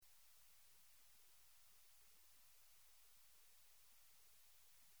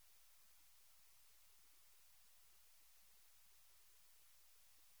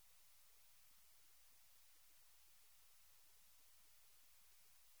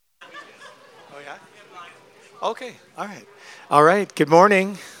Yeah? Okay, all right. All right, good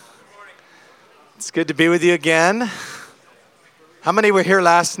morning. It's good to be with you again. How many were here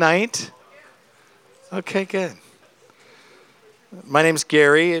last night? Okay, good. My name's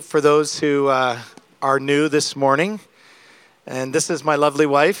Gary, for those who are new this morning. And this is my lovely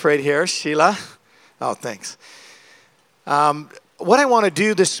wife right here, Sheila. Oh, thanks. What I want to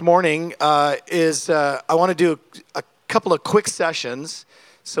do this morning is I want to do a couple of quick sessions.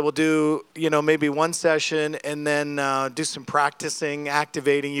 So we'll do, maybe one session and then do some practicing,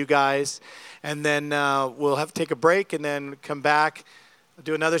 activating you guys. And then we'll have to take a break and then come back,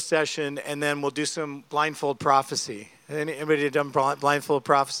 do another session, and then we'll do some blindfold prophecy. Anybody done blindfold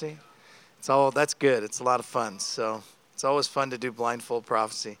prophecy? That's good. It's a lot of fun. So it's always fun to do blindfold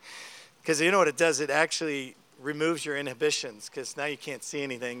prophecy. Because you know what it does? It actually removes your inhibitions, because now you can't see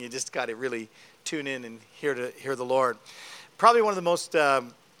anything. You just got to really tune in and hear the Lord. Probably one of the most,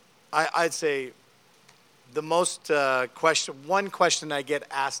 I'd say, the most one question I get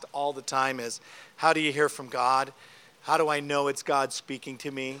asked all the time is, how do you hear from God? How do I know it's God speaking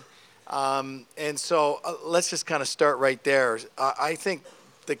to me? And so let's just kind of start right there. I think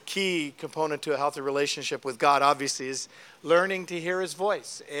the key component to a healthy relationship with God, obviously, is learning to hear his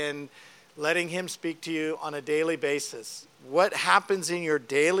voice and letting him speak to you on a daily basis. What happens in your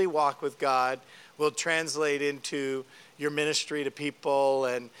daily walk with God will translate into your ministry to people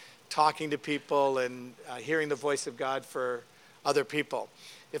and talking to people and hearing the voice of God for other people.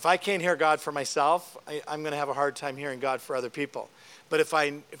 If I can't hear God for myself, I'm going to have a hard time hearing God for other people. But if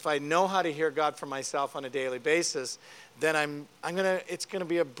I know how to hear God for myself on a daily basis, then it's going to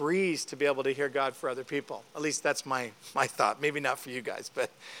be a breeze to be able to hear God for other people. At least that's my thought. Maybe not for you guys,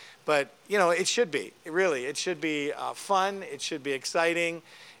 but it should be. It should be fun. It should be exciting.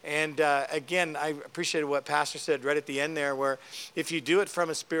 And again, I appreciated what Pastor said right at the end there, where if you do it from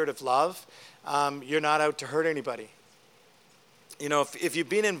a spirit of love, you're not out to hurt anybody. If you've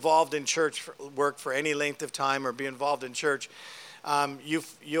been involved in church work for any length of time or be involved in church,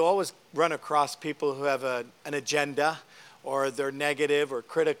 you always run across people who have an agenda, or they're negative or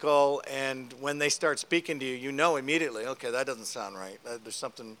critical, and when they start speaking to you, you know immediately, okay, that doesn't sound right. There's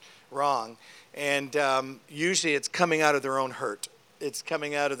something wrong. And usually it's coming out of their own hurt. It's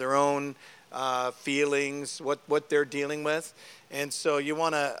coming out of their own feelings, what they're dealing with. And so you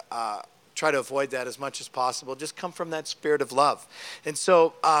want to try to avoid that as much as possible. Just come from that spirit of love. And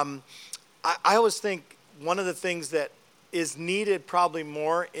so I always think one of the things that is needed probably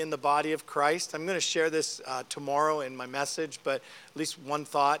more in the body of Christ, I'm going to share this tomorrow in my message, but at least one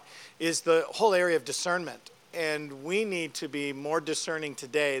thought, is the whole area of discernment. And we need to be more discerning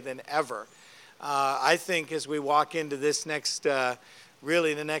today than ever. I think as we walk into this next,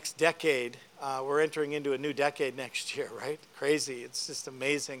 really the next decade, we're entering into a new decade next year, right? Crazy. It's just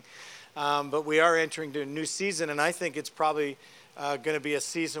amazing. But we are entering into a new season, and I think it's probably going to be a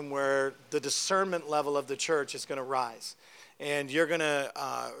season where the discernment level of the church is going to rise. And you're going to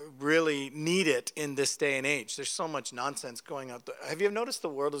really need it in this day and age. There's so much nonsense going on. Have you noticed the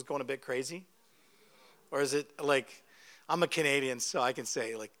world is going a bit crazy? Or is it like, I'm a Canadian, so I can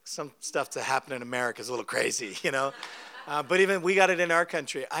say, like, some stuff to happen in America is a little crazy, But even we got it in our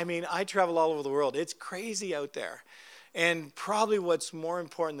country. I mean, I travel all over the world. It's crazy out there. And probably what's more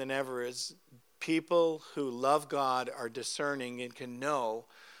important than ever is people who love God are discerning and can know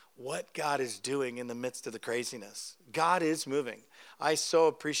what God is doing in the midst of the craziness. God is moving. I so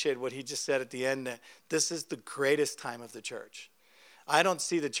appreciate what he just said at the end, that this is the greatest time of the church. I don't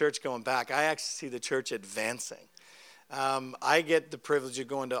see the church going back. I actually see the church advancing. I get the privilege of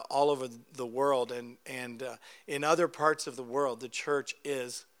going to all over the world, and in other parts of the world, the church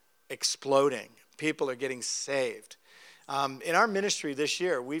is exploding. People are getting saved. In our ministry this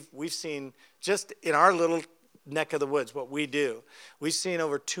year, we've seen, just in our little neck of the woods, what we do, we've seen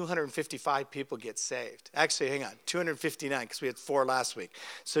over 255 people get saved. Actually, hang on, 259, because we had 4 last week.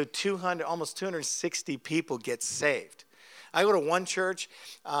 So almost 260 people get saved. I go to one church,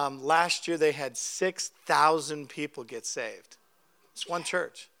 last year they had 6,000 people get saved. It's one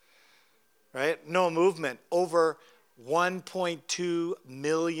church, right? No movement. Over 1.2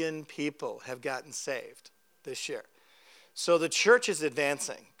 million people have gotten saved this year. So the church is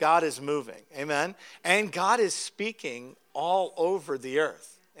advancing. God is moving. Amen. And God is speaking all over the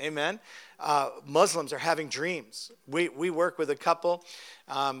earth. Amen. Muslims are having dreams. We work with a couple.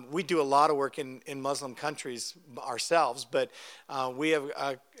 We do a lot of work in Muslim countries ourselves, but we have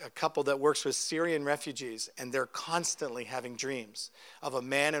a couple that works with Syrian refugees, and they're constantly having dreams of a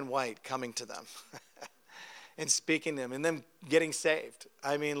man in white coming to them and speaking to them and them getting saved.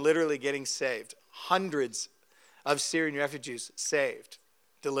 I mean, literally getting saved. Hundreds of Syrian refugees saved,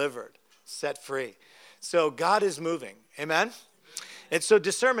 delivered, set free. So God is moving. Amen? And so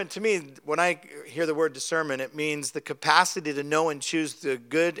discernment, to me, when I hear the word discernment, it means the capacity to know and choose the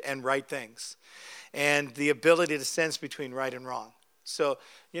good and right things, and the ability to sense between right and wrong. So,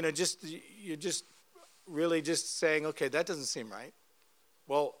 you're just really just saying, okay, that doesn't seem right.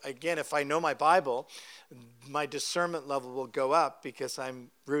 Well, again, if I know my Bible, my discernment level will go up because I'm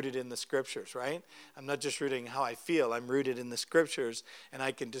rooted in the Scriptures, right? I'm not just rooting how I feel. I'm rooted in the Scriptures, and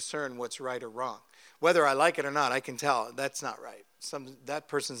I can discern what's right or wrong. Whether I like it or not, I can tell that's not right. That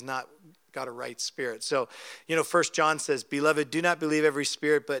person's not got a right spirit. So, 1 John says, "Beloved, do not believe every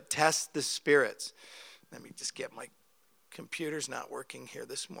spirit, but test the spirits." Let me just get my computer's not working here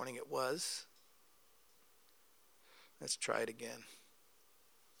this morning. It was. Let's try it again.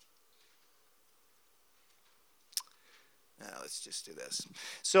 Let's just do this.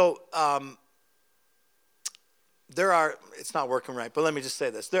 So, it's not working right, but let me just say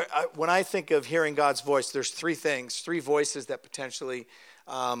this. When I think of hearing God's voice, there's three voices that potentially,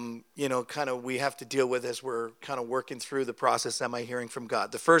 we have to deal with as we're kind of working through the process. Am I hearing from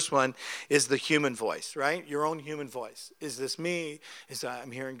God? The first one is the human voice, right? Your own human voice. Is this me?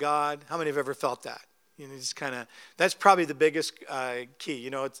 I'm hearing God? How many have ever felt that? That's probably the biggest key.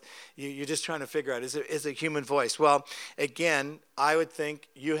 You're just trying to figure out, is it a human voice? Well, again, I would think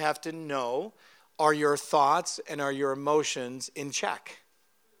you have to know, are your thoughts and are your emotions in check?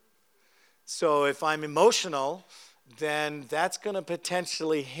 So if I'm emotional, then that's going to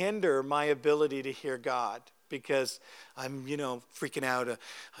potentially hinder my ability to hear God, because I'm, freaking out.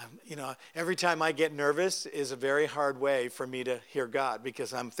 Every time I get nervous is a very hard way for me to hear God,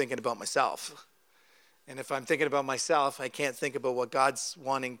 because I'm thinking about myself. And if I'm thinking about myself, I can't think about what God's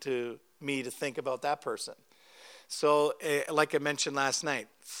wanting me to think about that person. So, like I mentioned last night,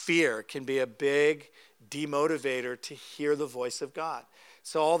 fear can be a big demotivator to hear the voice of God.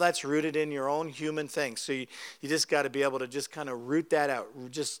 So all that's rooted in your own human thing. So you just got to be able to just kind of root that out.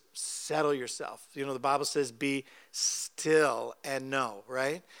 Just settle yourself. The Bible says be still and know,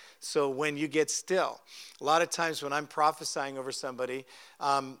 right? So when you get still, a lot of times when I'm prophesying over somebody,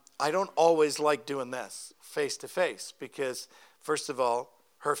 I don't always like doing this face to face, because first of all,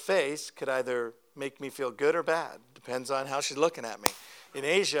 her face could either make me feel good or bad. Depends on how she's looking at me. In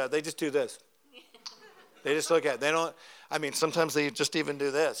Asia, they just do this. They just look at it. They don't, sometimes they just even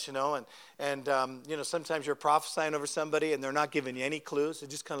do this, and sometimes you're prophesying over somebody and they're not giving you any clues. They're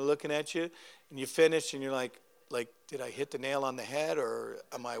just kind of looking at you, and you finish and you're like, did I hit the nail on the head, or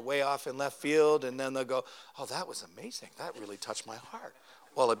am I way off in left field? And then they'll go, oh, that was amazing. That really touched my heart.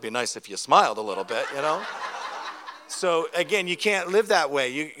 Well, it'd be nice if you smiled a little bit, So again, you can't live that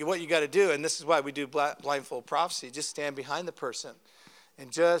way. What you got to do, and this is why we do blindfold prophecy, just stand behind the person,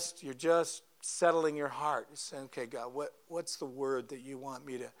 and you're just settling your heart. You're saying, okay, God, what's the word that you want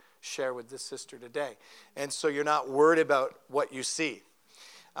me to share with this sister today? And so you're not worried about what you see.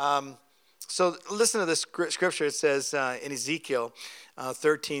 So listen to this scripture. It says in Ezekiel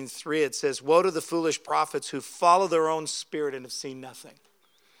 13:3, it says, "Woe to the foolish prophets who follow their own spirit and have seen nothing."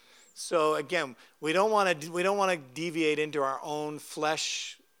 So again, we don't want to deviate into our own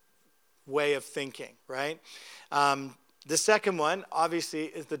flesh way of thinking, right? The second one, obviously,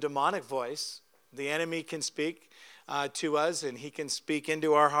 is the demonic voice. The enemy can speak to us, and he can speak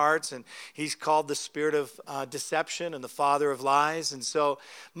into our hearts, and he's called the spirit of deception and the father of lies. And so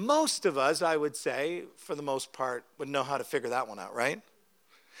most of us, I would say, for the most part, would know how to figure that one out, right?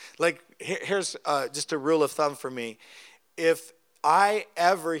 Like, here's just a rule of thumb for me. If I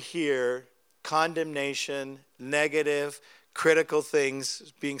ever hear condemnation, negative, critical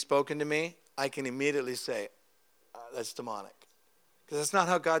things being spoken to me, I can immediately say, that's demonic. Because that's not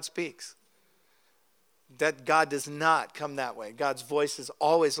how God speaks. That God does not come that way. God's voice is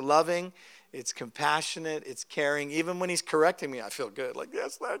always loving, it's compassionate, it's caring. Even when he's correcting me, I feel good. Like,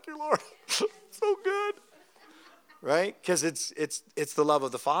 yes, thank you, Lord. So good. Right? Because it's the love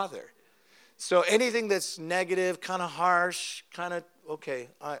of the Father. So anything that's negative, kind of harsh, kind of, okay,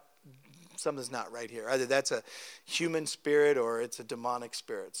 something's not right here. Either that's a human spirit or it's a demonic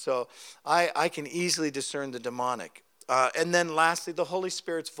spirit. So I can easily discern the demonic. And then lastly, the Holy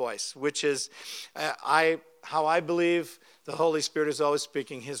Spirit's voice, which is how I believe the Holy Spirit is always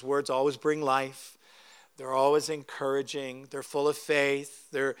speaking. His words always bring life. They're always encouraging. They're full of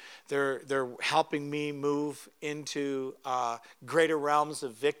faith. They're helping me move into greater realms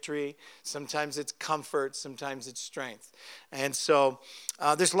of victory. Sometimes it's comfort. Sometimes it's strength. And so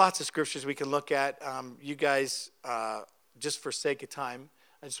there's lots of scriptures we can look at. You guys, just for sake of time,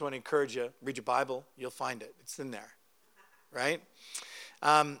 I just want to encourage you, read your Bible. You'll find it. It's in there, right?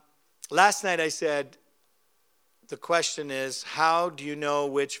 Last night I said, the question is, how do you know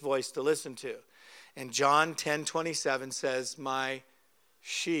which voice to listen to? And John 10:27 says, my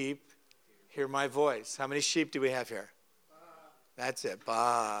sheep hear my voice. How many sheep do we have here? That's it.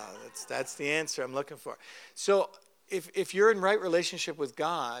 Bah. That's the answer I'm looking for. So if you're in right relationship with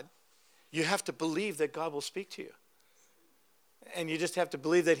God, you have to believe that God will speak to you. And you just have to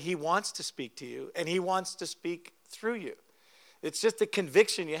believe that he wants to speak to you, and he wants to speak through you. It's just a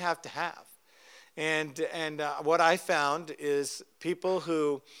conviction you have to have. And what I found is people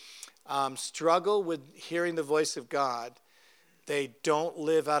who struggle with hearing the voice of God, they don't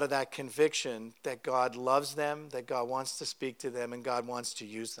live out of that conviction that God loves them, that God wants to speak to them, and God wants to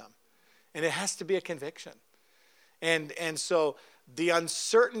use them. And it has to be a conviction. And so the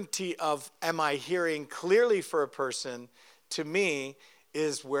uncertainty of, am I hearing clearly for a person, to me,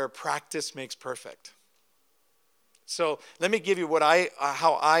 is where practice makes perfect. So let me give you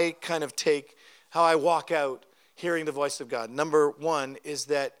how I walk out hearing the voice of God. Number one is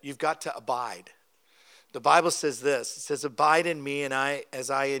that you've got to abide. The Bible says this. It says, abide in me and I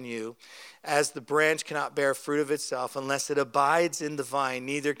in you, as the branch cannot bear fruit of itself unless it abides in the vine,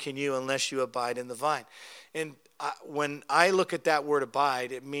 neither can you unless you abide in the vine. And when I look at that word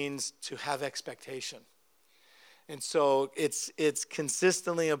abide, it means to have expectation. And so it's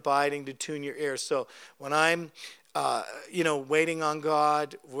consistently abiding to tune your ears. So when I'm waiting on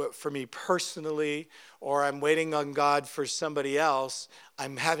God for me personally, or I'm waiting on God for somebody else,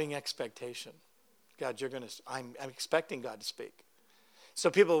 I'm having expectation. God, I'm expecting God to speak. So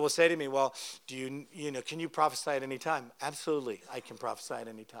people will say to me, well, can you prophesy at any time? Absolutely, I can prophesy at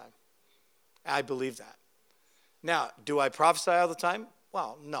any time. I believe that. Now, do I prophesy all the time?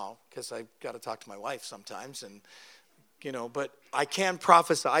 Well, no, because I've got to talk to my wife sometimes, but I can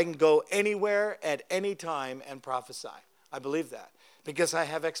prophesy. I can go anywhere at any time and prophesy. I believe that because I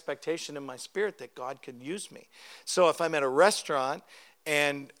have expectation in my spirit that God can use me. So if I'm at a restaurant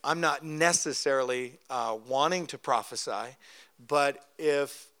and I'm not necessarily wanting to prophesy, but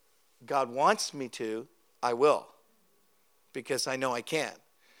if God wants me to, I will, because I know I can.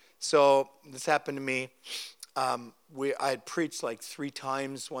 So this happened to me. I had preached like 3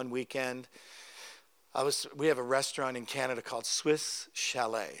 times one weekend. We have a restaurant in Canada called Swiss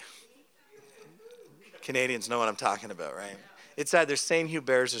Chalet. Canadians know what I'm talking about, right? It's either St.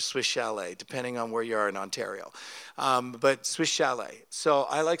 Hubert's or Swiss Chalet, depending on where you are in Ontario. But Swiss Chalet. So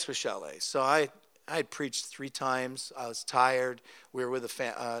I like Swiss Chalet. So I had preached 3 times. I was tired. We were with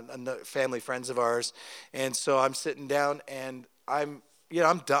family friends of ours, and so I'm sitting down, and I'm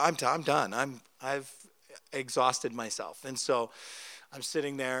done. I've exhausted myself, and so I'm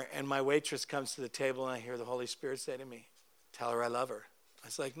sitting there, and my waitress comes to the table, and I hear the Holy Spirit say to me, "Tell her I love her." I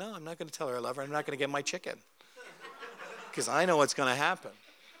was like, "No, I'm not going to tell her I love her. I'm not going to get my chicken, because I know what's going to happen."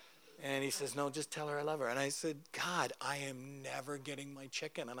 And he says, "No, just tell her I love her." And I said, "God, I am never getting my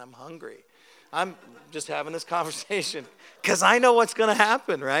chicken, and I'm hungry. I'm just having this conversation because I know what's going to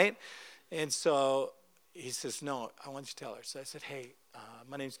happen, right?" And so he says, "No, I want you to tell her." So I said, "Hey,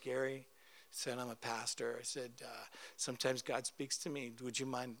 my name's Gary." I said, "I'm a pastor." I said, "Sometimes God speaks to me. Would you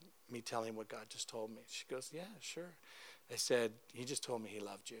mind me telling what God just told me?" She goes, "Yeah, sure." I said, "He just told me he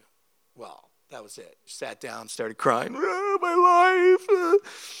loved you." Well, that was it. Sat down, started crying. "Oh, my life."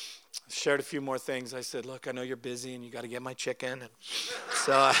 Shared a few more things. I said, "Look, I know you're busy and you got to get my chicken." And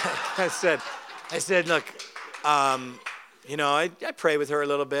so I said, "Look, I prayed with her a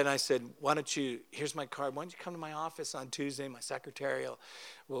little bit, and I said, here's my card. Why don't you come to my office on Tuesday? My secretary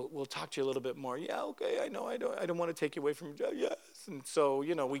we'll talk to you a little bit more." "Yeah, okay, I know. I don't want to take you away from your job." "Yes." And so,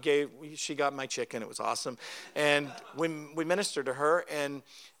 she got my chicken. It was awesome. And we ministered to her and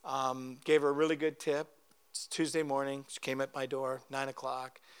gave her a really good tip. It's Tuesday morning. She came at my door, 9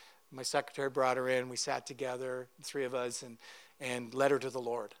 o'clock. My secretary brought her in. We sat together, the 3 of us, and led her to the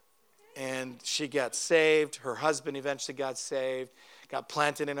Lord. And she got saved. Her husband eventually got saved, got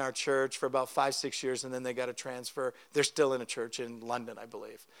planted in our church for about 5-6 years, and then they got a transfer. They're still in a church in London, I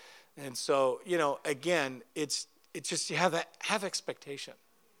believe. And so, again, it's just you have expectation.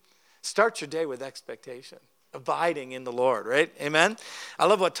 Start your day with expectation. Abiding in the Lord, right? Amen? I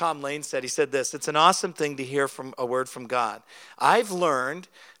love what Tom Lane said. He said this: "It's an awesome thing to hear from a word from God. I've learned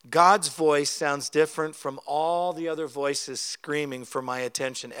God's voice sounds different from all the other voices screaming for my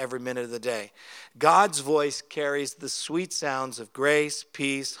attention every minute of the day. God's voice carries the sweet sounds of grace,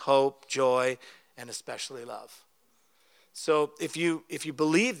 peace, hope, joy, and especially love." So if you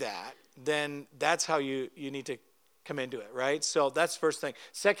believe that, then that's how you need to come into it, right? So that's the first thing.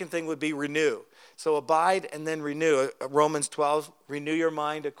 Second thing would be renew. So abide and then renew. Romans 12, renew your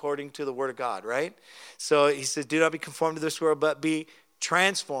mind according to the word of God, right? So he says, "Do not be conformed to this world, but be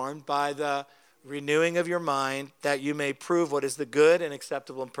transformed by the renewing of your mind, that you may prove what is the good and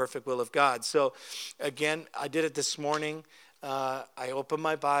acceptable and perfect will of God. So again, I did it this morning. I opened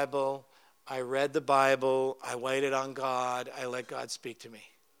my Bible. I read the Bible. I waited on God. I let God speak to me.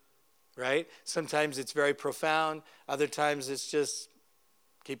 Right? Sometimes it's very profound. Other times it's just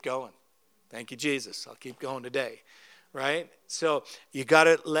keep going. Thank you, Jesus. I'll keep going today. Right? So you got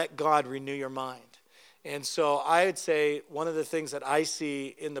to let God renew your mind. And so I would say one of the things that I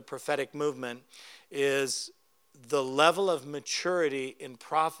see in the prophetic movement is the level of maturity in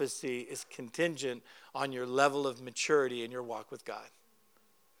prophecy is contingent on your level of maturity in your walk with God.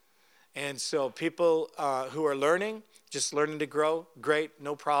 And so people who are learning, just learning to grow, great,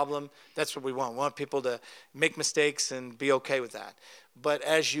 no problem. That's what we want. We want people to make mistakes and be okay with that. But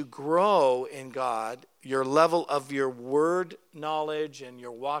as you grow in God, your level of your word knowledge and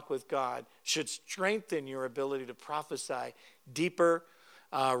your walk with God should strengthen your ability to prophesy deeper,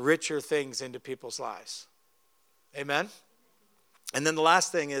 richer things into people's lives. Amen? And then the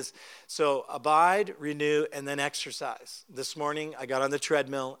last thing is, so abide, renew, and then exercise. This morning, I got on the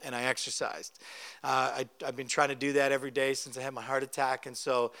treadmill and I exercised. I've been trying to do that every day since I had my heart attack, and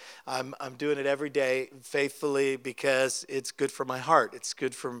so I'm doing it every day faithfully because it's good for my heart. It's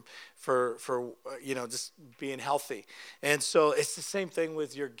good for just being healthy. And so it's the same thing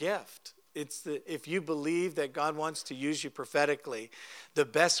with your gift. If you believe that God wants to use you prophetically, the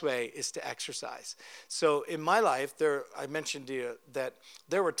best way is to exercise. So in my life, I mentioned to you that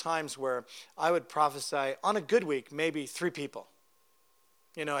there were times where I would prophesy on a good week, maybe 3 people.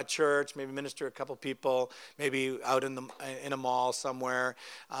 At church, maybe minister a couple people, maybe out in a mall somewhere.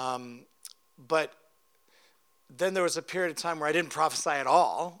 But then there was a period of time where I didn't prophesy at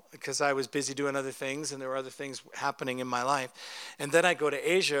all because I was busy doing other things and there were other things happening in my life. And then I go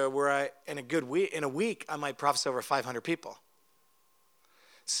to Asia where in a week, I might prophesy over 500 people.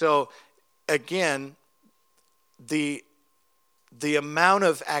 So again, the amount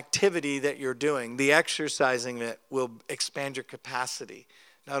of activity that you're doing, the exercising that will expand your capacity,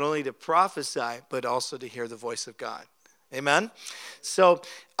 not only to prophesy, but also to hear the voice of God. Amen? So,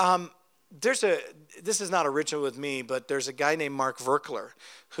 this is not original with me, but there's a guy named Mark Virkler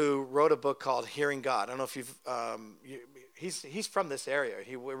who wrote a book called Hearing God. I don't know if he's from this area.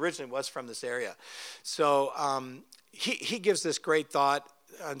 He originally was from this area. So he gives this great thought,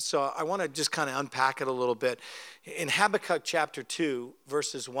 and so I want to just kind of unpack it a little bit. In Habakkuk chapter 2,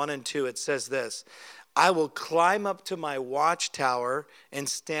 verses 1 and 2, it says this: I will climb up to my watchtower and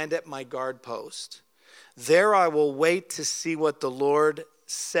stand at my guard post. There I will wait to see what the Lord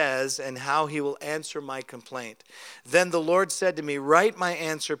says and how he will answer my complaint. Then the Lord said to me, write my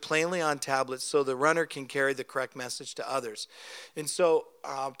answer plainly on tablets so the runner can carry the correct message to others. And so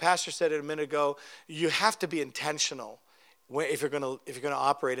Pastor said it a minute ago, you have to be intentional if you're going to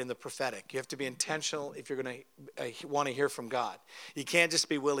operate in the prophetic. You have to be intentional if you're going to want to hear from God. You can't just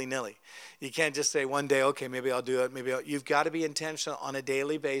be willy-nilly. You can't just say one day, okay, maybe I'll do it. You've got to be intentional on a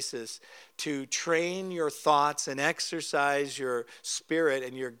daily basis to train your thoughts and exercise your spirit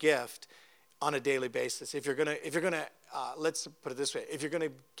and your gift on a daily basis. If you're going to let's put it this way, if you're going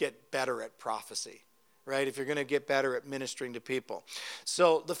to get better at prophecy, right? If you're going to get better at ministering to people.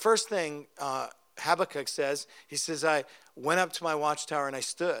 So the first thing Habakkuk says, he says, I went up to my watchtower and I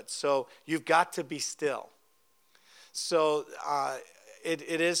stood. So you've got to be still. So it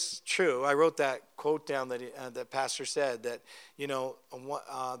is true. I wrote that quote down that Pastor said that,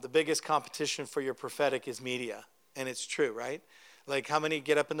 the biggest competition for your prophetic is media. And it's true, right? Like how many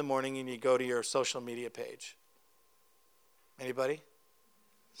get up in the morning and you go to your social media page? Anybody?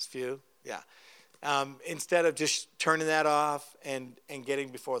 Just a few? Yeah. Instead of just turning that off and getting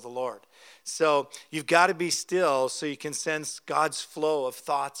before the Lord. So you've got to be still so you can sense God's flow of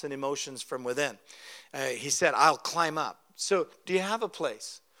thoughts and emotions from within. He said, I'll climb up. So do you have a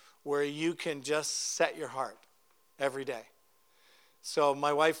place where you can just set your heart every day? So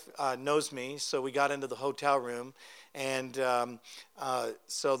my wife knows me, so we got into the hotel room, and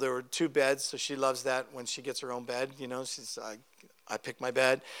so there were 2 beds, so she loves that when she gets her own bed. I pick my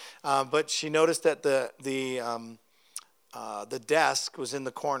bed, but she noticed that the desk was in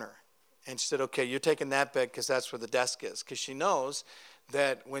the corner, and she said, "Okay, you're taking that bed because that's where the desk is." Because she knows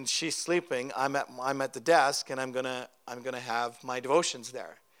that when she's sleeping, I'm at the desk, and I'm gonna have my devotions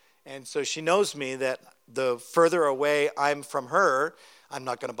there, and so she knows me that the further away I'm from her, I'm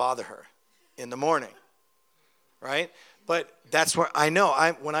not gonna bother her in the morning, right? But that's where I know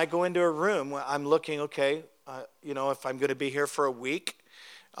when I go into a room, I'm looking, okay. If I'm going to be here for a week,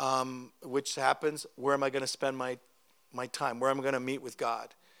 which happens, where am I going to spend my time? Where am I going to meet with God?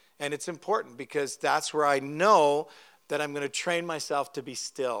 And it's important because that's where I know that I'm going to train myself to be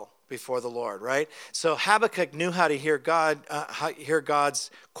still before the Lord, right? So Habakkuk knew how to hear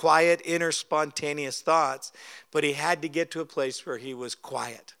God's quiet, inner, spontaneous thoughts, but he had to get to a place where he was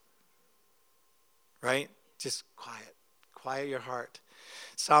quiet, right? Just quiet. Quiet your heart.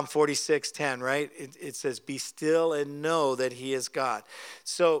 Psalm 46:10, right? It says, be still and know that he is God.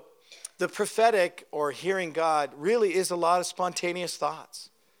 So the prophetic, or hearing God, really is a lot of spontaneous thoughts.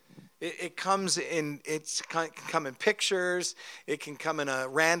 It can come in pictures. It can come in a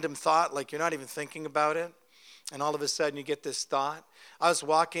random thought, like you're not even thinking about it. And all of a sudden you get this thought. I was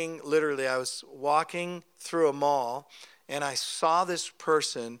walking through a mall, and I saw this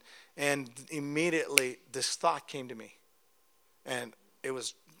person, and immediately this thought came to me. And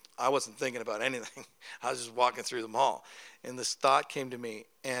I wasn't thinking about anything. I was just walking through the mall, and this thought came to me,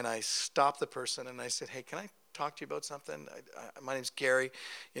 and I stopped the person, and I said, hey, can I talk to you about something? My name's Gary,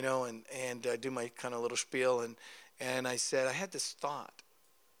 and I do my kind of little spiel, and I said, I had this thought,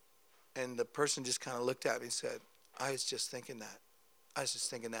 and the person just kind of looked at me and said, I was just thinking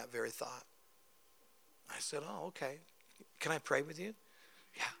that very thought. I said, oh, okay. Can I pray with you?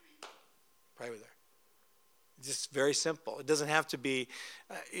 Yeah, pray with her. Just very simple. It doesn't have to be,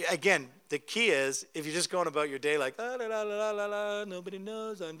 again, the key is, if you're just going about your day like, la, la, la, la, la, la, nobody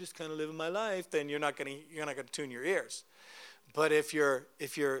knows, I'm just kind of living my life, then you're not going to tune your ears. But if you're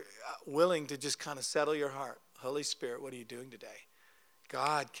willing to just kind of settle your heart, Holy Spirit, what are you doing today?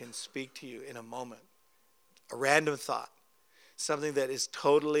 God can speak to you in a moment. A random thought, something that is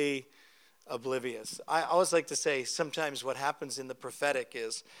totally oblivious. I always like to say, sometimes what happens in the prophetic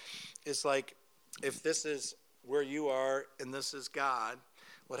is like, if this is where you are and this is God,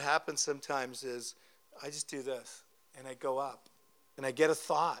 what happens sometimes is I just do this, and I go up, and I get a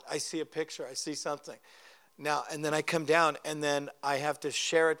thought. I see a picture. I see something. Now, and then I come down, and then I have to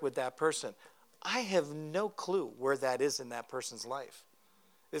share it with that person. I have no clue where that is in that person's life.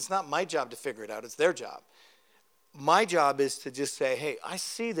 It's not my job to figure it out. It's their job. My job is to just say, hey, I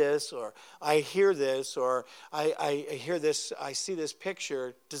see this, or I hear this, or I hear this, I see this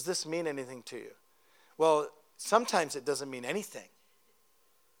picture. Does this mean anything to you? Well, sometimes it doesn't mean anything.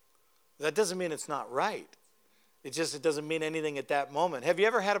 That doesn't mean it's not right. It doesn't mean anything at that moment. Have you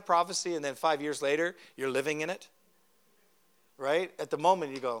ever had a prophecy and then 5 years later you're living in it? Right? At the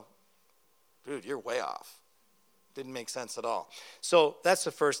moment you go, dude, you're way off. Didn't make sense at all. So that's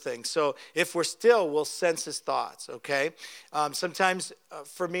the first thing. So if we're still, we'll sense his thoughts, okay? Sometimes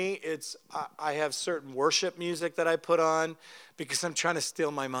for me, I have certain worship music that I put on because I'm trying to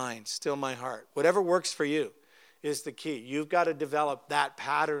still my mind, still my heart. Whatever works for you is the key. You've got to develop that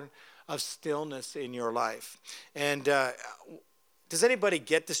pattern of stillness in your life. And does anybody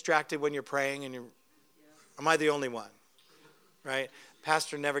get distracted when you're praying? Am I the only one? Right?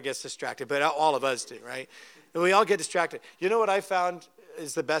 Pastor never gets distracted, but all of us do, right? And we all get distracted. You know what I found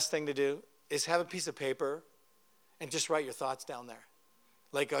is the best thing to do is have a piece of paper and just write your thoughts down there.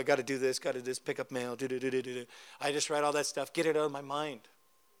 Like, I got to do this, pick up mail, do. I just write all that stuff, get it out of my mind.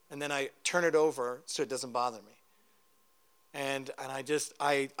 And then I turn it over so it doesn't bother me. And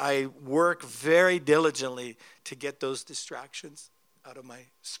I work very diligently to get those distractions out of my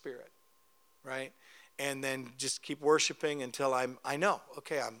spirit, right? And then just keep worshiping until I know,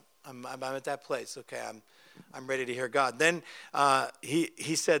 okay, I'm at that place. Okay, I'm ready to hear God. Then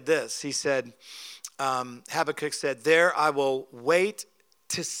he said this. He said, Habakkuk said, there I will wait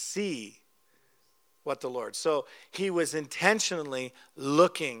to see what the Lord. So he was intentionally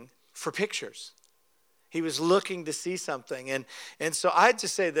looking for pictures. He was looking to see something. And so I'd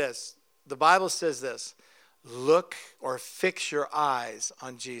just say this. The Bible says this. Look or fix your eyes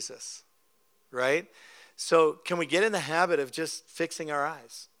on Jesus. Right? So can we get in the habit of just fixing our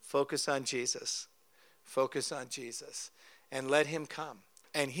eyes? Focus on Jesus. Focus on Jesus. And let him come.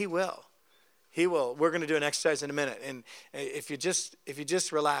 And he will. He will. We're going to do an exercise in a minute. And if you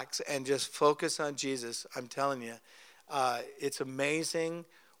just relax and just focus on Jesus, I'm telling you, it's amazing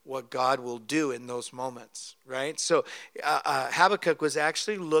what God will do in those moments, right? So Habakkuk was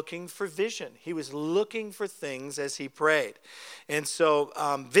actually looking for vision. He was looking for things as he prayed. And so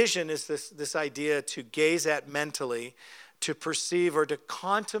vision is this idea to gaze at mentally, to perceive or to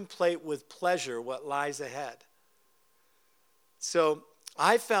contemplate with pleasure what lies ahead. So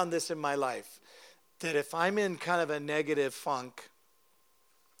I found this in my life, that if I'm in kind of a negative funk,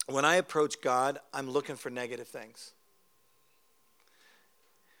 when I approach God, I'm looking for negative things.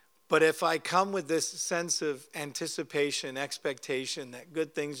 But if I come with this sense of anticipation, expectation that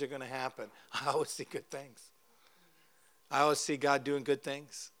good things are going to happen, I always see good things. I always see God doing good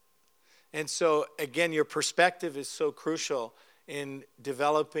things. And so, again, your perspective is so crucial in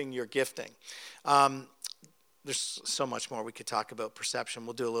developing your gifting. there's so much more we could talk about perception.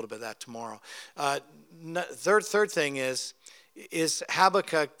 We'll do a little bit of that tomorrow. Third thing is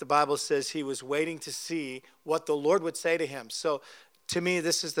Habakkuk, the Bible says he was waiting to see what the Lord would say to him. So to me,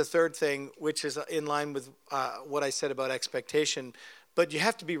 this is the third thing, which is in line with what I said about expectation. But you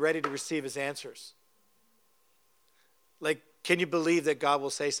have to be ready to receive his answers. Like, can you believe that God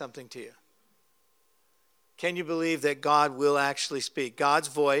will say something to you? Can you believe that God will actually speak? God's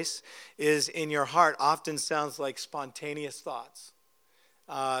voice is in your heart, often sounds like spontaneous thoughts.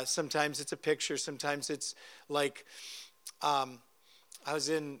 Sometimes it's a picture. Sometimes it's like, I was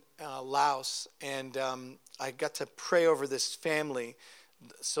in Laos, and I got to pray over this family.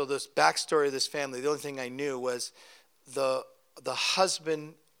 So this backstory of this family, the only thing I knew was the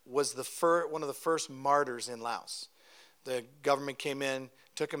husband was one of the first martyrs in Laos. The government came in,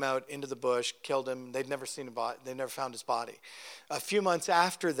 took him out into the bush, killed him. They'd never seen a body. They never found his body. A few months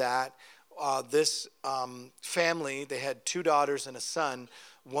after that, this family, they had 2 daughters and a son.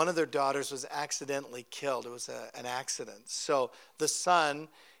 One of their daughters was accidentally killed. It was an accident. So the son,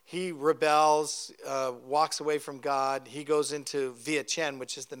 he rebels, walks away from God. He goes into Viet Chinh,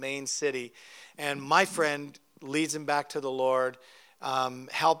 which is the main city. And my friend leads him back to the Lord.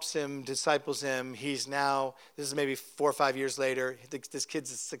 Helps him, disciples him. He's now, this is maybe 4 or 5 years later, this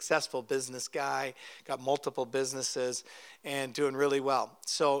kid's a successful business guy, got multiple businesses, and doing really well.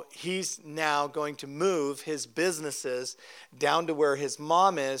 So he's now going to move his businesses down to where his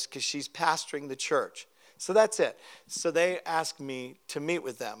mom is because she's pastoring the church. So that's it. So they asked me to meet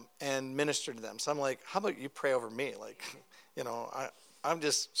with them and minister to them. So I'm like, how about you pray over me? Like, I'm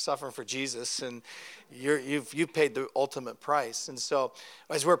just suffering for Jesus, and you've paid the ultimate price. And so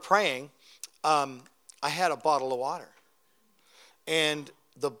as we're praying, I had a bottle of water. And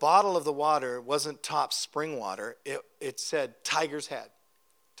the bottle of the water wasn't top spring water. It said Tiger's Head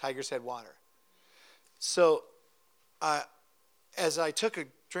water. So as I took a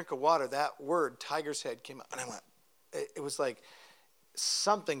drink of water, that word, Tiger's Head, came up. And I went, it was like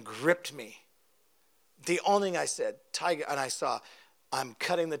something gripped me. The only thing I said, tiger, and I saw, I'm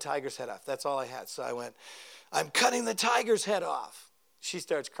cutting the tiger's head off. That's all I had. So I went, I'm cutting the tiger's head off. She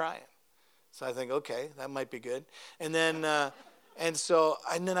starts crying. So I think, okay, that might be good. And then, and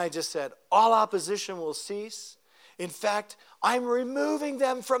then I just said, all opposition will cease. In fact, I'm removing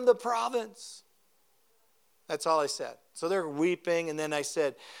them from the province. That's all I said. So they're weeping, and then I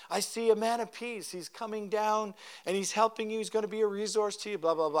said, I see a man of peace. He's coming down, and he's helping you. He's going to be a resource to you,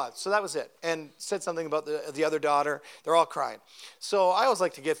 blah, blah, blah. So that was it. And said something about the other daughter. They're all crying. So I always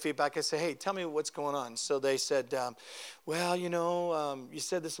like to get feedback. I say, hey, tell me what's going on. So they said, well, you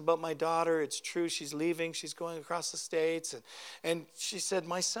said this about my daughter. It's true. She's leaving. She's going across the states. And she said,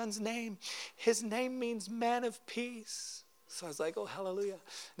 my son's name, his name means man of peace. So I was like, oh, hallelujah. And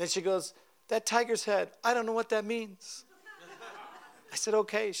then she goes, that tiger's head, I don't know what that means. I said,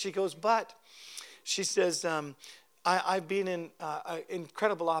 okay. She goes, but she says, I've been in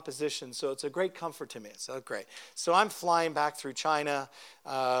incredible opposition, so it's a great comfort to me. So great. So I'm flying back through China,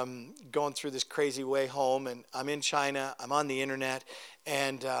 going through this crazy way home, and I'm in China. I'm on the internet,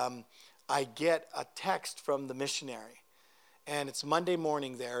 and I get a text from the missionary. And it's Monday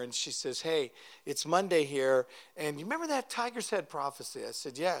morning there, and she says, hey, it's Monday here, and you remember that tiger's head prophecy? I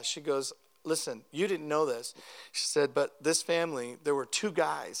said, yeah. She goes, listen, you didn't know this. She said, but this family, there were 2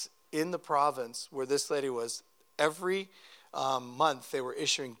 guys in the province where this lady was. Every month they were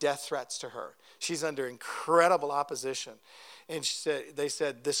issuing death threats to her. She's under incredible opposition. And they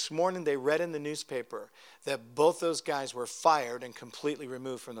said this morning they read in the newspaper that both those guys were fired and completely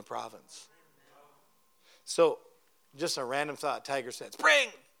removed from the province. So just a random thought, Tiger said, spring!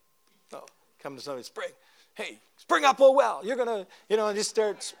 Oh, come to somebody, spring. Hey, spring up, oh well. You're going to, and just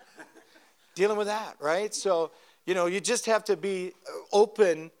start dealing with that, right? So, you just have to be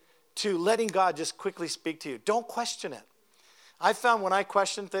open to letting God just quickly speak to you. Don't question it. I found when I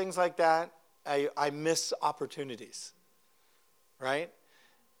question things like that, I miss opportunities, right?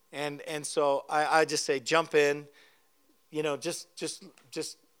 And so I just say, jump in,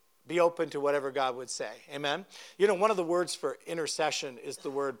 just be open to whatever God would say. Amen? One of the words for intercession is the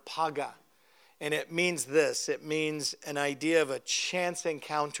word paga. And it means this. It means an idea of a chance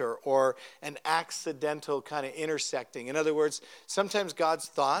encounter or an accidental kind of intersecting. In other words, sometimes God's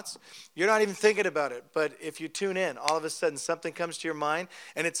thoughts, you're not even thinking about it. But if you tune in, all of a sudden something comes to your mind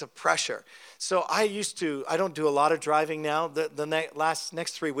and it's a pressure. So I don't do a lot of driving now. The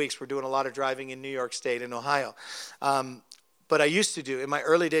next 3 weeks we're doing a lot of driving in New York State and Ohio. But I used to do, in my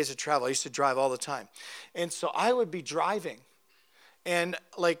early days of travel, I used to drive all the time. And so I would be driving. And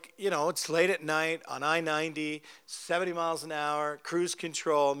it's late at night on I-90, 70 miles an hour, cruise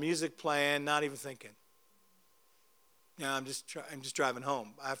control, music playing, not even thinking. I'm just driving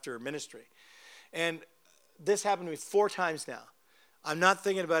home after ministry. And this happened to me 4 times now. I'm not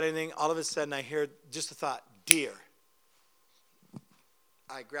thinking about anything. All of a sudden, I hear just a thought, deer.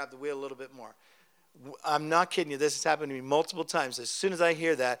 I grab the wheel a little bit more. I'm not kidding you. This has happened to me multiple times. As soon as I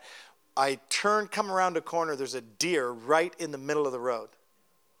hear that, I come around a corner. There's a deer right in the middle of the road.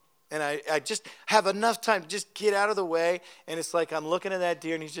 And I just have enough time to just get out of the way. And it's like I'm looking at that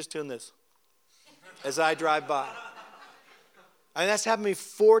deer, and he's just doing this as I drive by. And that's happened to me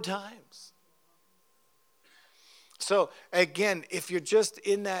 4 times. So, again, if you're just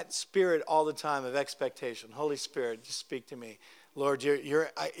in that spirit all the time of expectation, Holy Spirit, just speak to me. Lord, you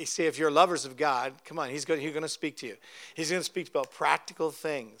see, if you're lovers of God, come on, he's going to speak to you. He's going to speak about practical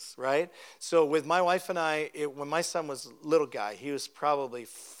things, right? So with my wife and I, when my son was a little guy, he was probably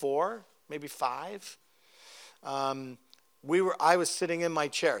 4, maybe 5. I was sitting in my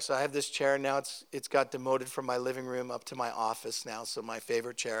chair. So I have this chair now. It's got demoted from my living room up to my office now. So my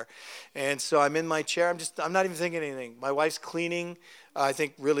favorite chair. And so I'm in my chair. I'm not even thinking anything. My wife's cleaning. I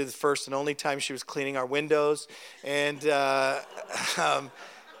think really the first and only time she was cleaning our windows. And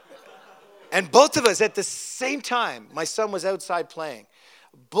and both of us at the same time, my son was outside playing.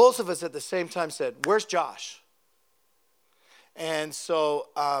 Both of us at the same time said, "Where's Josh?" And so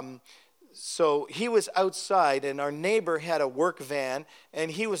he was outside, and our neighbor had a work van,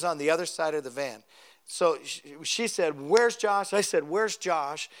 and he was on the other side of the van. So she said, "Where's Josh?" I said, "Where's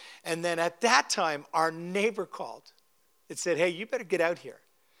Josh?" And then at that time, our neighbor called. It said, "Hey, you better get out here."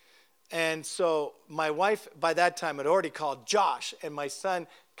 And so my wife, by that time, had already called Josh, and my son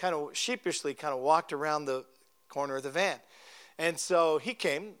kind of sheepishly walked around the corner of the van. And so he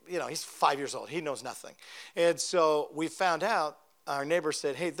came, he's 5 years old. He knows nothing. And so we found out, our neighbor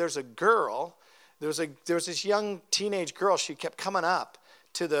said, "Hey, there's a girl. There was this young teenage girl. She kept coming up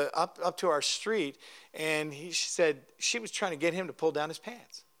to up to our street, and she said she was trying to get him to pull down his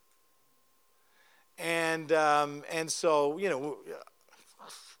pants." And so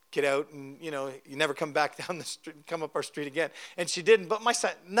get out, and you never come back down the street, come up our street again. And she didn't. But my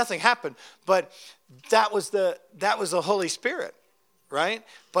son, nothing happened. But that was the Holy Spirit, right?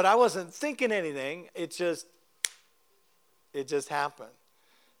 But I wasn't thinking anything. It just happened.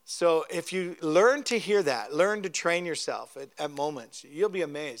 So if you learn to hear that, learn to train yourself at moments, you'll be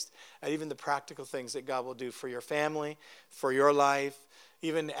amazed at even the practical things that God will do for your family, for your life,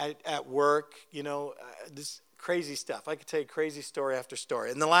 even at work, this crazy stuff. I could tell you crazy story after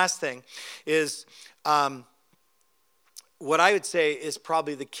story. And the last thing is what I would say is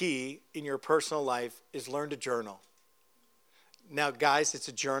probably the key in your personal life is learn to journal. Now, guys, it's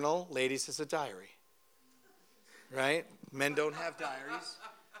a journal. Ladies, it's a diary. Right? Men don't have diaries.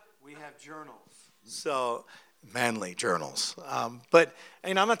 We have journals. So, manly journals. But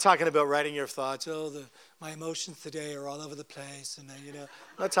I'm not talking about writing your thoughts. My emotions today are all over the place. And, I'm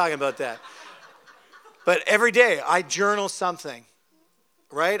not talking about that. But every day I journal something,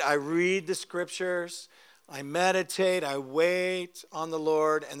 right? I read the scriptures. I meditate. I wait on the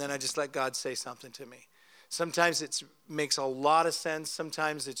Lord. And then I just let God say something to me. Sometimes it makes a lot of sense.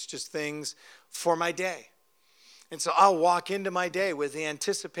 Sometimes it's just things for my day. And so I'll walk into my day with the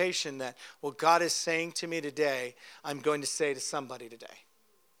anticipation that what God is saying to me today, I'm going to say to somebody today.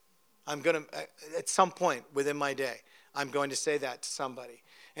 I'm going to, at some point within my day, I'm going to say that to somebody.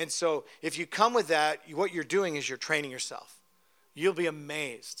 And so if you come with that, what you're doing is you're training yourself. You'll be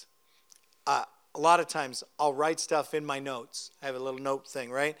amazed. A lot of times I'll write stuff in my notes. I have a little note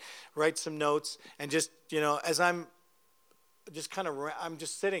thing, right? Write some notes and just, as I'm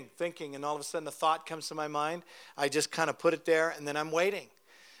just sitting, thinking, and all of a sudden a thought comes to my mind. I just kind of put it there, and then I'm waiting.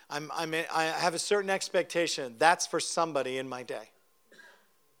 I have a certain expectation. That's for somebody in my day,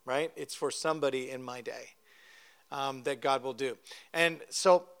 right? It's for somebody in my day that God will do. And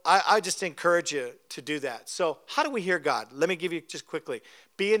so I just encourage you to do that. So how do we hear God? Let me give you just quickly.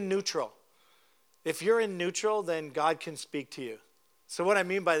 Be in neutral. If you're in neutral, then God can speak to you. So what I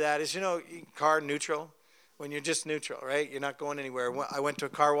mean by that is, car neutral. When you're just neutral, right? You're not going anywhere. I went to a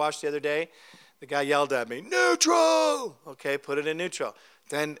car wash the other day. The guy yelled at me, "Neutral!" Okay, put it in neutral.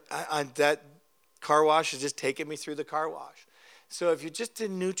 Then that car wash is just taking me through the car wash. So if you're just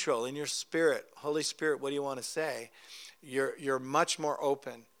in neutral in your spirit, Holy Spirit, what do you want to say? You're much more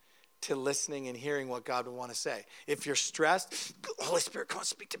open to listening and hearing what God would want to say. If you're stressed, Holy Spirit, come on,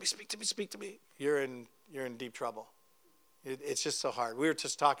 speak to me, speak to me, speak to me. You're in deep trouble. It's just so hard. We were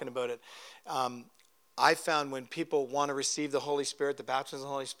just talking about it. I found when people want to receive the Holy Spirit, the baptism of the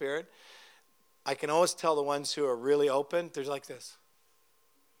Holy Spirit, I can always tell the ones who are really open, they're like this.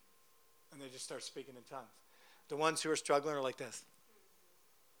 And they just start speaking in tongues. The ones who are struggling are like this.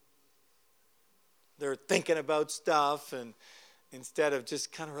 they're thinking about stuff, and instead of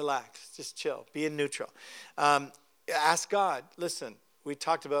just kind of relax, just chill, be in neutral. Ask God. Listen, we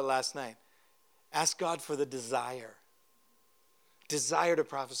talked about it last night. Ask God for the desire to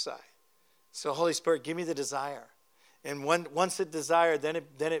prophesy. So Holy Spirit, give me the desire. And once it desired, then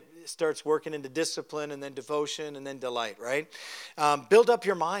it starts working into discipline, and then devotion, and then delight, right? Build up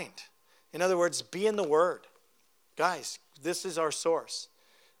your mind. In other words, be in the Word. Guys, this is our source.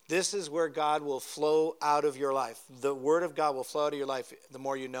 This is where God will flow out of your life. The Word of God will flow out of your life the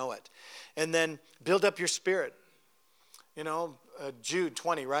more you know it. And then build up your spirit. Jude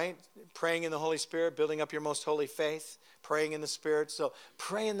 20, right? Praying in the Holy Spirit, building up your most holy faith, praying in the Spirit. So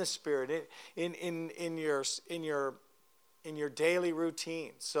pray in the Spirit in your daily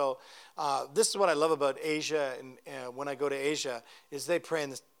routine. So this is what I love about Asia, and when I go to Asia, is they pray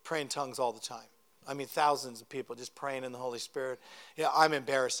in tongues all the time. I mean, thousands of people just praying in the Holy Spirit. Yeah, I'm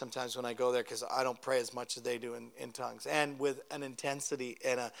embarrassed sometimes when I go there because I don't pray as much as they do in tongues, and with an intensity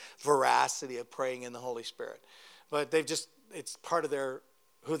and a veracity of praying in the Holy Spirit. But it's part of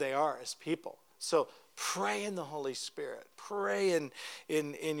who they are as people. So pray in the Holy Spirit. Pray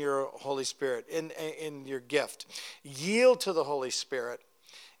in your Holy Spirit, in your gift. Yield to the Holy Spirit.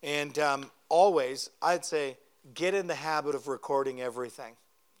 And always, I'd say, get in the habit of recording everything.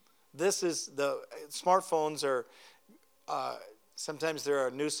 This is the smartphones are sometimes they're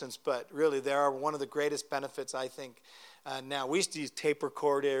a nuisance, but really they are one of the greatest benefits, I think. Now we used to use tape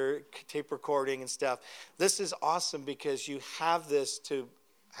recording and stuff. This is awesome because you have this to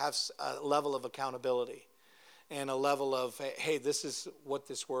have a level of accountability and a level of, hey, this is what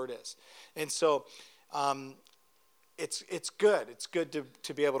this word is. And so it's good. It's good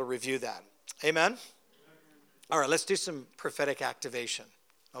to be able to review that. Amen? All right, let's do some prophetic activation.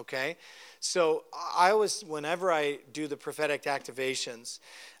 Okay, so whenever I do the prophetic activations,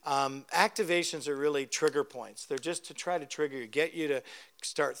 activations are really trigger points. They're just to try to trigger you, get you to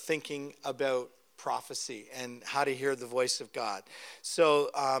start thinking about prophecy and how to hear the voice of God. So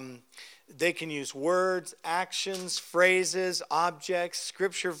they can use words, actions, phrases, objects,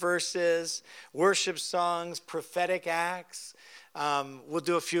 scripture verses, worship songs, prophetic acts. We'll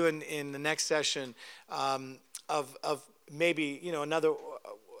do a few in the next session of maybe,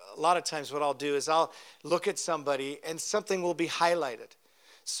 a lot of times what I'll do is I'll look at somebody and something will be highlighted.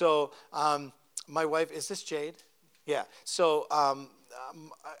 So my wife, is this Jade? Yeah. So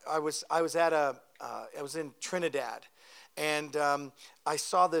I was in Trinidad, and I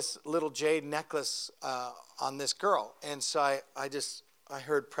saw this little jade necklace on this girl, and so I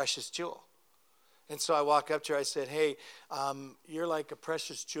heard precious jewel. And so I walk up to her, I said, hey, you're like a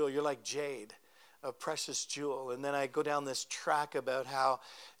precious jewel, you're like jade, a precious jewel. And then I go down this track about how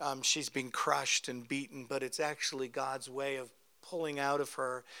she's been crushed and beaten, but it's actually God's way of pulling out of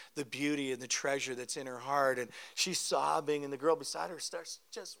her the beauty and the treasure that's in her heart. And she's sobbing, and the girl beside her starts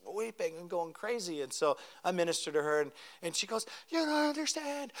just weeping and going crazy. And so I minister to her, and she goes, you don't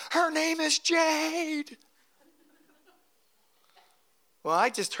understand, her name is Jade. Well, I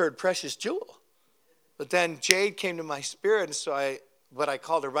just heard precious jewel. But then Jade came to my spirit, and so I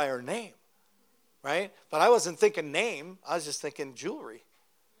called her by her name. Right? But I wasn't thinking name. I was just thinking jewelry.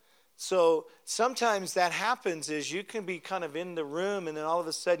 So sometimes that happens is you can be kind of in the room, and then all of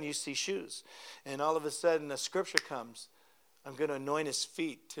a sudden you see shoes. And all of a sudden a scripture comes. I'm going to anoint his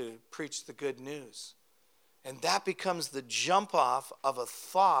feet to preach the good news. And that becomes the jump off of a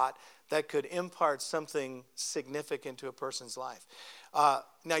thought that could impart something significant to a person's life.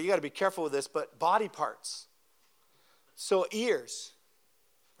 Now you got to be careful with this, but body parts. So ears,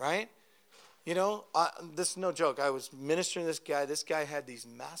 right? This is no joke. I was ministering to this guy. This guy had these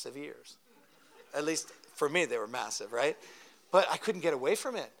massive ears. At least for me, they were massive, right? But I couldn't get away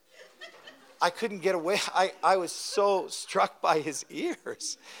from it. I couldn't get away. I was so struck by his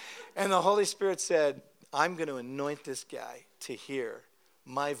ears. And the Holy Spirit said, I'm going to anoint this guy to hear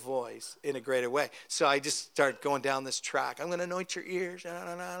my voice in a greater way. So I just start going down this track. I'm going to anoint your ears.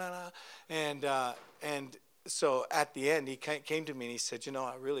 And so at the end, he came to me and he said,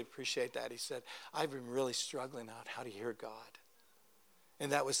 I really appreciate that. He said, I've been really struggling on how to hear God.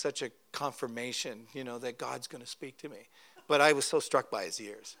 And that was such a confirmation, that God's going to speak to me. But I was so struck by his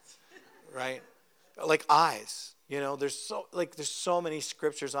ears, right? Like eyes, there's so many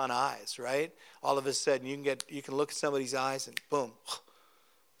scriptures on eyes, right? All of a sudden you can look at somebody's eyes and boom.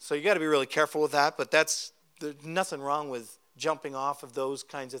 So you got to be really careful with that, but there's nothing wrong with jumping off of those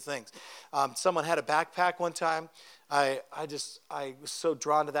kinds of things. Someone had a backpack one time. I was so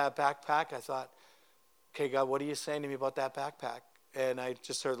drawn to that backpack. I thought, okay, God, what are you saying to me about that backpack? and I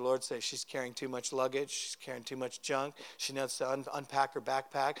just heard the Lord say, she's carrying too much luggage. She's carrying too much junk. She needs to unpack her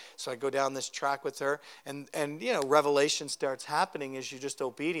backpack. So I go down this track with her. And revelation starts happening as you're just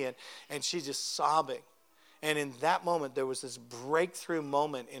obedient. And she's just sobbing. And in that moment, there was this breakthrough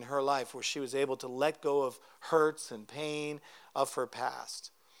moment in her life where she was able to let go of hurts and pain of her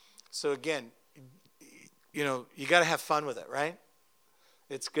past. So again, you got to have fun with it, right?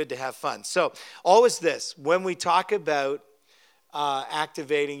 It's good to have fun. So always this, when we talk about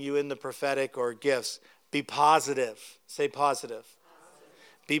activating you in the prophetic or gifts, be positive. Say positive.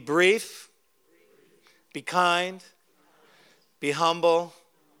 Be brief. Be kind. Be humble.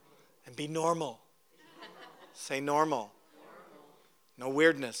 And be normal. Say normal. No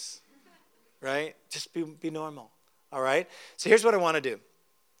weirdness. Right? Just be normal. All right? So here's what I want to do.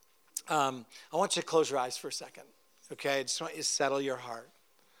 I want you to close your eyes for a second. Okay? I just want you to settle your heart.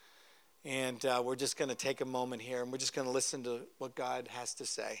 And we're just going to take a moment here, and we're just going to listen to what God has to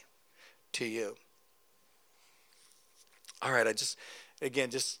say to you. All right, if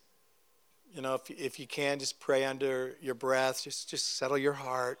you can, just pray under your breath. Just settle your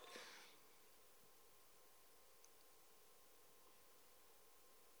heart.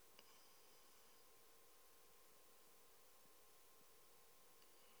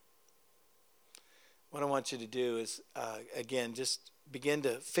 What I want you to do is, just begin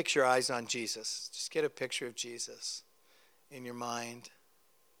to fix your eyes on Jesus. Just get a picture of Jesus in your mind.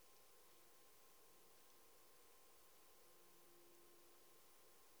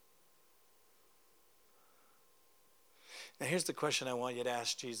 Now here's the question I want you to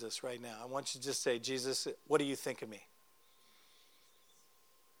ask Jesus right now. I want you to just say, Jesus, what do you think of me?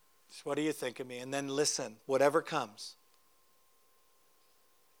 Just what do you think of me? And then listen, whatever comes.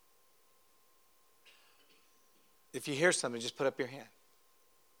 If you hear something, just put up your hand.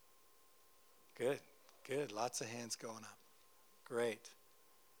 Good. Lots of hands going up. Great.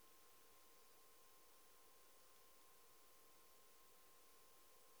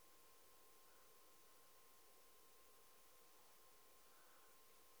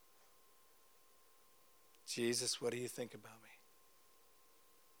 Jesus, what do you think about me?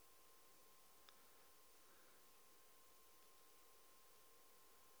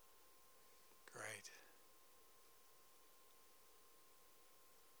 Great.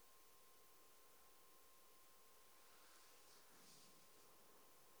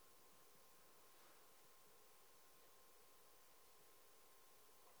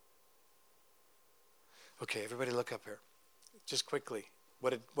 Okay, everybody look up here. Just quickly.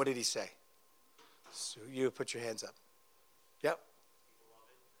 What did he say? So you put your hands up. Yep.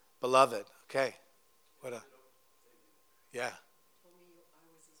 Beloved. Okay. Yeah.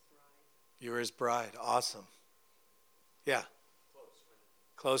 You were his bride. Awesome. Yeah.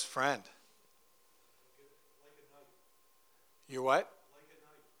 Close friend. You're what?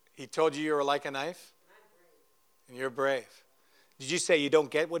 He told you were like a knife? And you're brave. Did you say you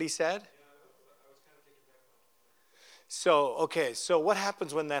don't get what he said? So what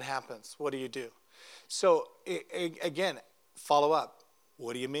happens when that happens? What do you do? So, again, follow up.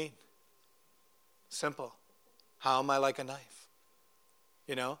 What do you mean? Simple. How am I like a knife?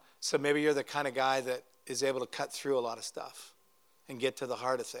 So maybe you're the kind of guy that is able to cut through a lot of stuff and get to the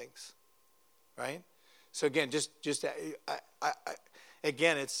heart of things, right? So again,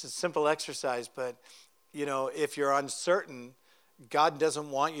 again, it's a simple exercise, but, if you're uncertain, God doesn't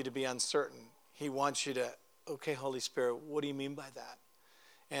want you to be uncertain. He wants you to, okay, Holy Spirit, what do you mean by that?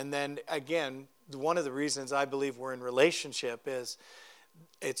 And then, again, one of the reasons I believe we're in relationship is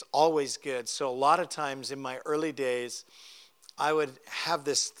it's always good. So a lot of times in my early days, I would have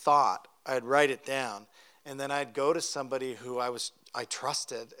this thought. I'd write it down. And then I'd go to somebody who I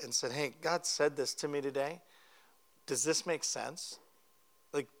trusted and said, hey, God said this to me today. Does this make sense?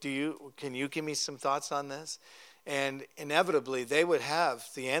 Like, can you give me some thoughts on this? And inevitably, they would have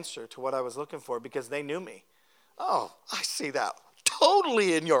the answer to what I was looking for because they knew me. Oh, I see that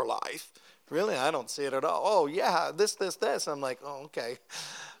totally in your life. Really? I don't see it at all. Oh, yeah, this. I'm like, oh, okay.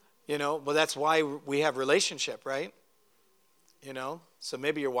 Well, that's why we have relationship, right? So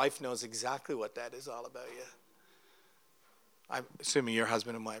maybe your wife knows exactly what that is all about you. I'm assuming you're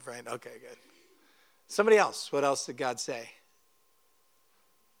husband and wife, right? Okay, good. Somebody else. What else did God say?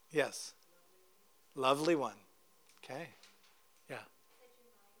 Yes. Lovely one. Okay. Yeah.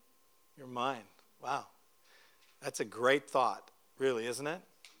 Your mind. Wow. That's a great thought, really, isn't it?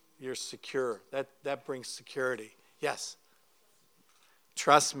 You're secure. That brings security. Yes.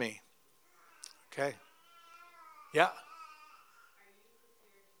 Trust me. Okay. Yeah.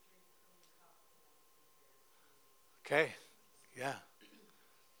 Okay. Yeah.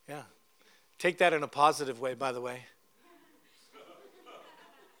 Take that in a positive way, by the way.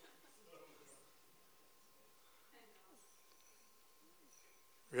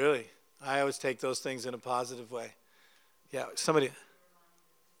 always take those things in a positive way. Yeah, somebody.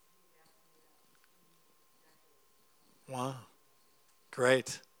 Wow.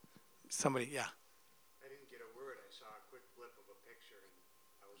 Great. Somebody, yeah. I didn't get a word. I saw a quick blip of a picture,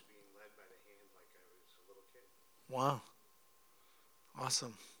 and I was being led by the hand like I was a little kid. Wow.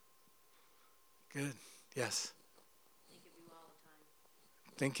 Awesome. Good. Yes.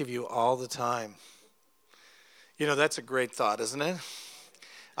 Think of you all the time. You know, that's a great thought, isn't it?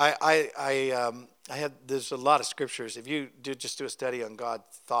 I had, there's a lot of scriptures. If you do a study on God's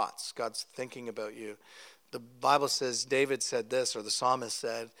thoughts, God's thinking about you, the Bible says, David said this, or the psalmist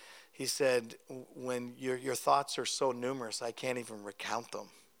said, he said, when your thoughts are so numerous, I can't even recount them.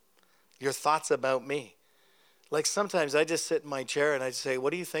 Your thoughts about me. Like sometimes I just sit in my chair and I say,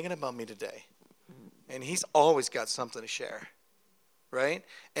 what are you thinking about me today? And he's always got something to share, right?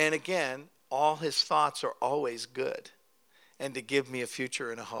 And again, all his thoughts are always good and to give me a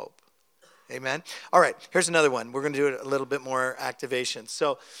future and a hope. Amen. All right, here's another one. We're going to do a little bit more activation.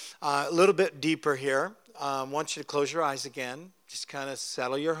 So a little bit deeper here. I want you to close your eyes again. Just kind of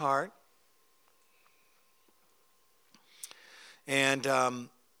settle your heart. And I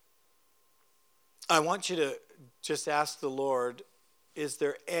want you to just ask the Lord, is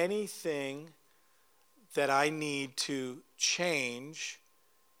there anything that I need to change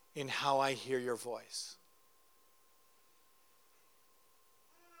in how I hear your voice?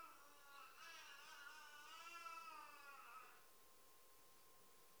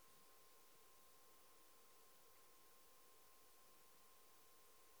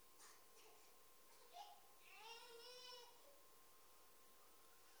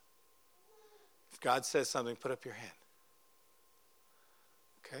 If God says something, put up your hand.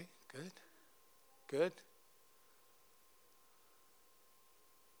 Okay, good. Good.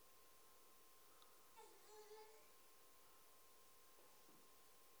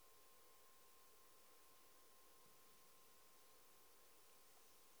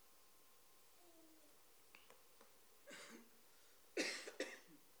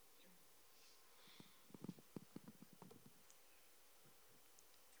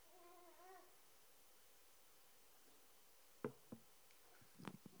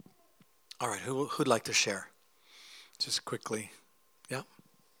 All right, who'd like to share? Just quickly. Yeah.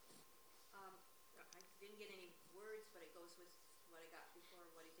 I didn't get any words, but it goes with what I got before,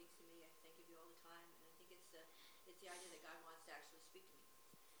 what he thinks of me. I think of you all the time, and I think it's the idea that God wants to actually speak to me.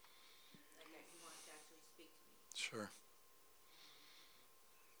 Like he wants to actually speak to me. Sure.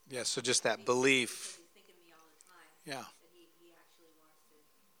 Yeah, so just that belief. He's thinking of me all the time. Yeah. That he actually wants to speak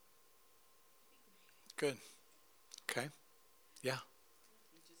to me. Good. Okay. Yeah.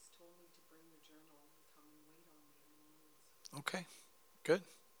 He just told me to bring the journal and come and wait on me in the mornings. Okay. Good.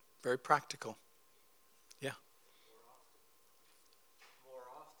 Very practical. Yeah.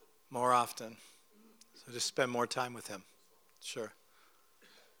 More often. So just spend more time with him. Sure.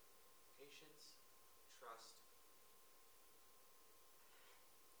 Patience, trust.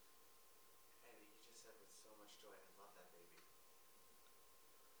 And you just said with so much joy, I love that baby.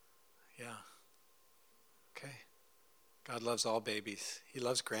 Yeah. Okay. God loves all babies. He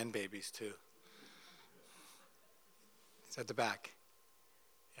loves grandbabies too. It's at the back.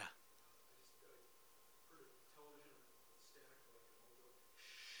 Yeah.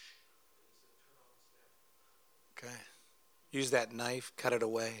 Okay. Use that knife, cut it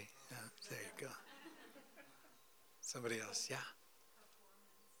away. Yeah, there you go. Somebody else. Yeah.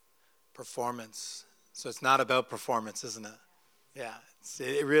 Performance. So it's not about performance, isn't it? Yeah.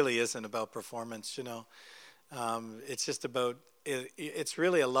 It really isn't about performance, you know. It's just about, it's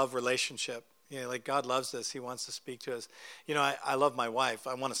really a love relationship. You know, like God loves us. He wants to speak to us. You know, I love my wife.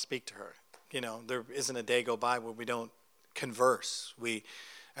 I want to speak to her. You know, there isn't a day go by where we don't converse. We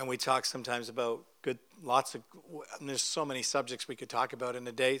talk sometimes about there's so many subjects we could talk about in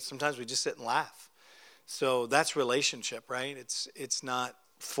a day. Sometimes we just sit and laugh. So that's relationship, right? It's not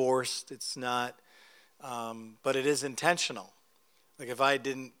forced. It's not, but it is intentional. Like if I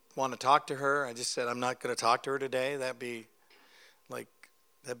didn't want to talk to her, I just said, I'm not going to talk to her today. That'd be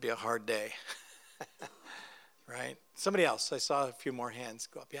a hard day. Right? Somebody else. I saw a few more hands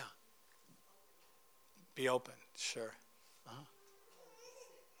go up. Yeah. Be open. Sure. Uh-huh.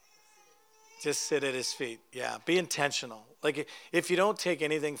 Just sit at his feet. Yeah. Be intentional. Like if you don't take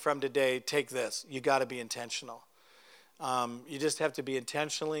anything from today, take this. You got to be intentional. You just have to be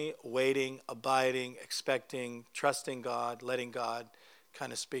intentionally waiting, abiding, expecting, trusting God, letting God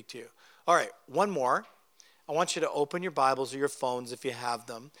kind of speak to you. All right. One more. I want you to open your Bibles or your phones if you have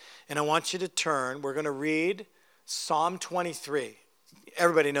them. And I want you to turn. We're going to read Psalm 23.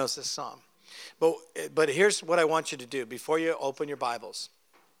 Everybody knows this psalm. But here's what I want you to do before you open your Bibles.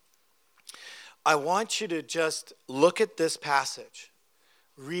 I want you to just look at this passage,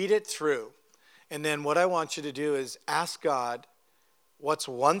 read it through, and then what I want you to do is ask God, what's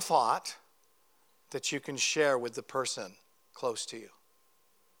one thought that you can share with the person close to you?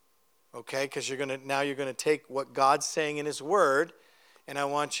 Okay, because you're going to take what God's saying in his word, and I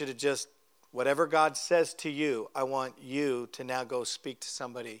want you to just, whatever God says to you, I want you to now go speak to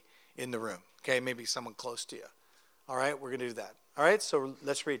somebody in the room. Okay, maybe someone close to you. All right, we're going to do that. All right, so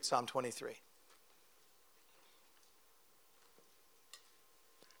let's read Psalm 23.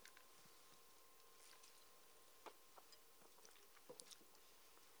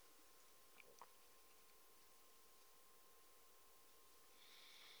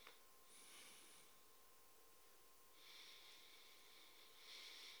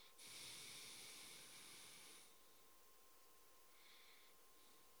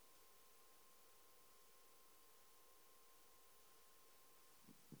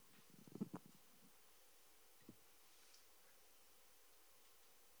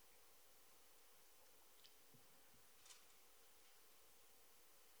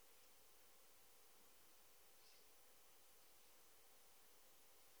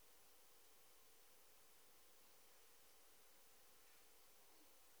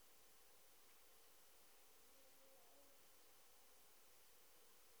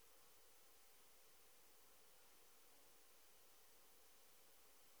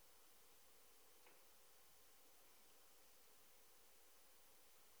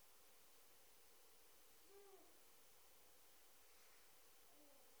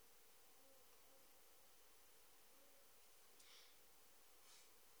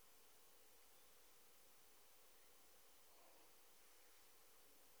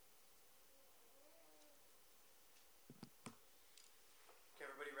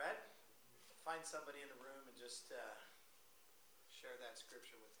 Everybody read? Find somebody in the room and just share that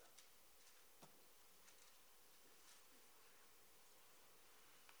scripture with them.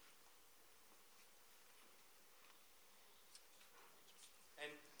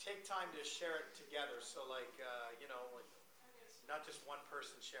 And take time to share it together. So like, not just one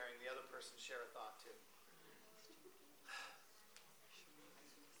person sharing, the other person share a thought too.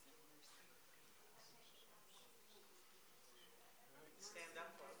 Stand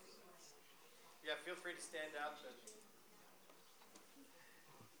up, folks. Yeah, feel free to stand up. All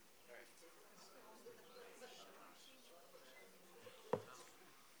right.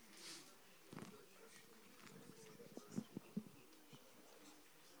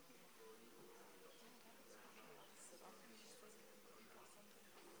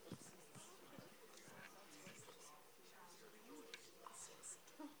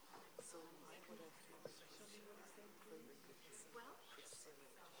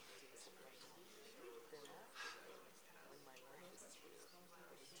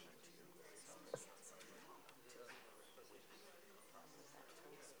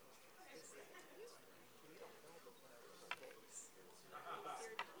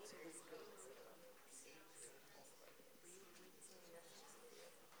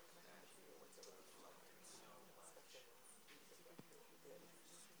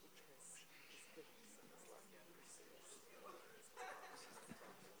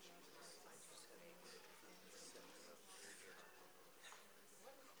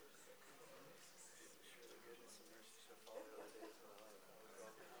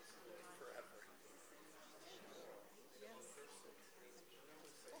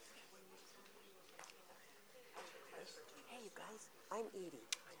 Hey, you guys, I'm Edie.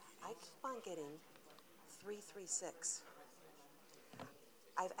 I keep on getting 336.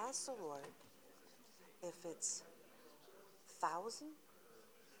 I've asked the Lord if it's 1,000,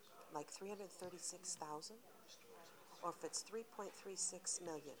 like 336,000, or if it's 3.36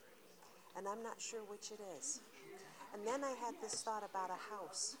 million. And I'm not sure which it is. And then I had this thought about a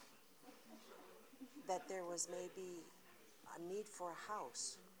house, that there was maybe a need for a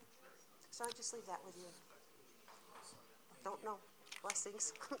house. So I just leave that with you. Don't know.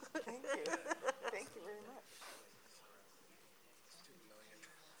 Blessings. Thank you. Thank you very much.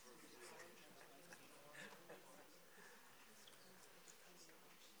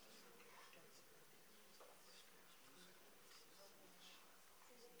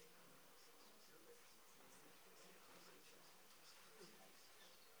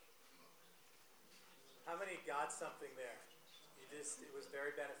 How many got something there? It was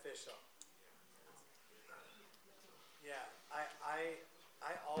very beneficial. Yeah,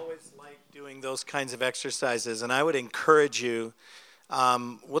 I always like doing those kinds of exercises, and I would encourage you.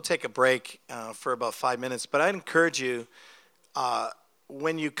 We'll take a break for about 5 minutes, but I'd encourage you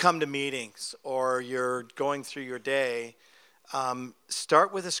when you come to meetings or you're going through your day,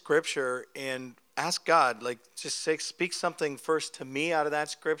 start with a scripture and ask God, like, just speak something first to me out of that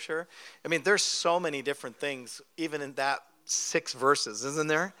scripture. I mean, there's so many different things, even in that 6 verses, isn't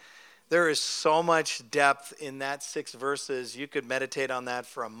there? There is so much depth in that 6 verses. You could meditate on that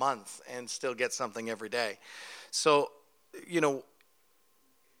for a month and still get something every day. So,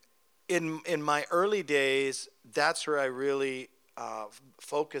 in my early days, that's where I really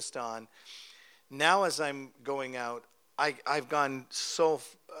focused on. Now, as I'm going out, I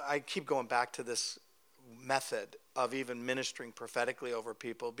keep going back to this method of even ministering prophetically over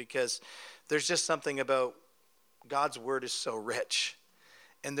people, because there's just something about God's word is so rich,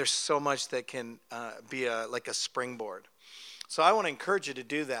 and there's so much that can be like a springboard. So I want to encourage you to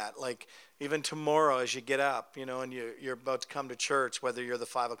do that. Like, even tomorrow as you get up, and you're about to come to church, whether you're the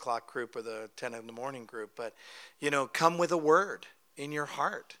 5 o'clock group or the 10 in the morning group, but, come with a word in your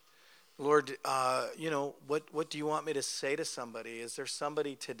heart. Lord, what do you want me to say to somebody? Is there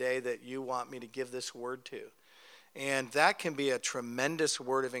somebody today that you want me to give this word to? And that can be a tremendous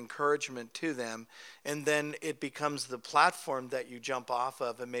word of encouragement to them. And then it becomes the platform that you jump off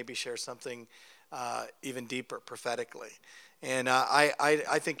of and maybe share something even deeper prophetically. And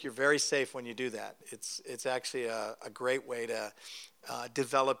I think you're very safe when you do that. It's actually a great way to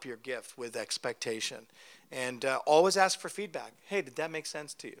develop your gift with expectation. And always ask for feedback. Hey, did that make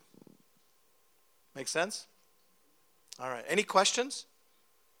sense to you? Make sense? All right. Any questions?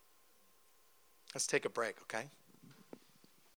 Let's take a break, okay?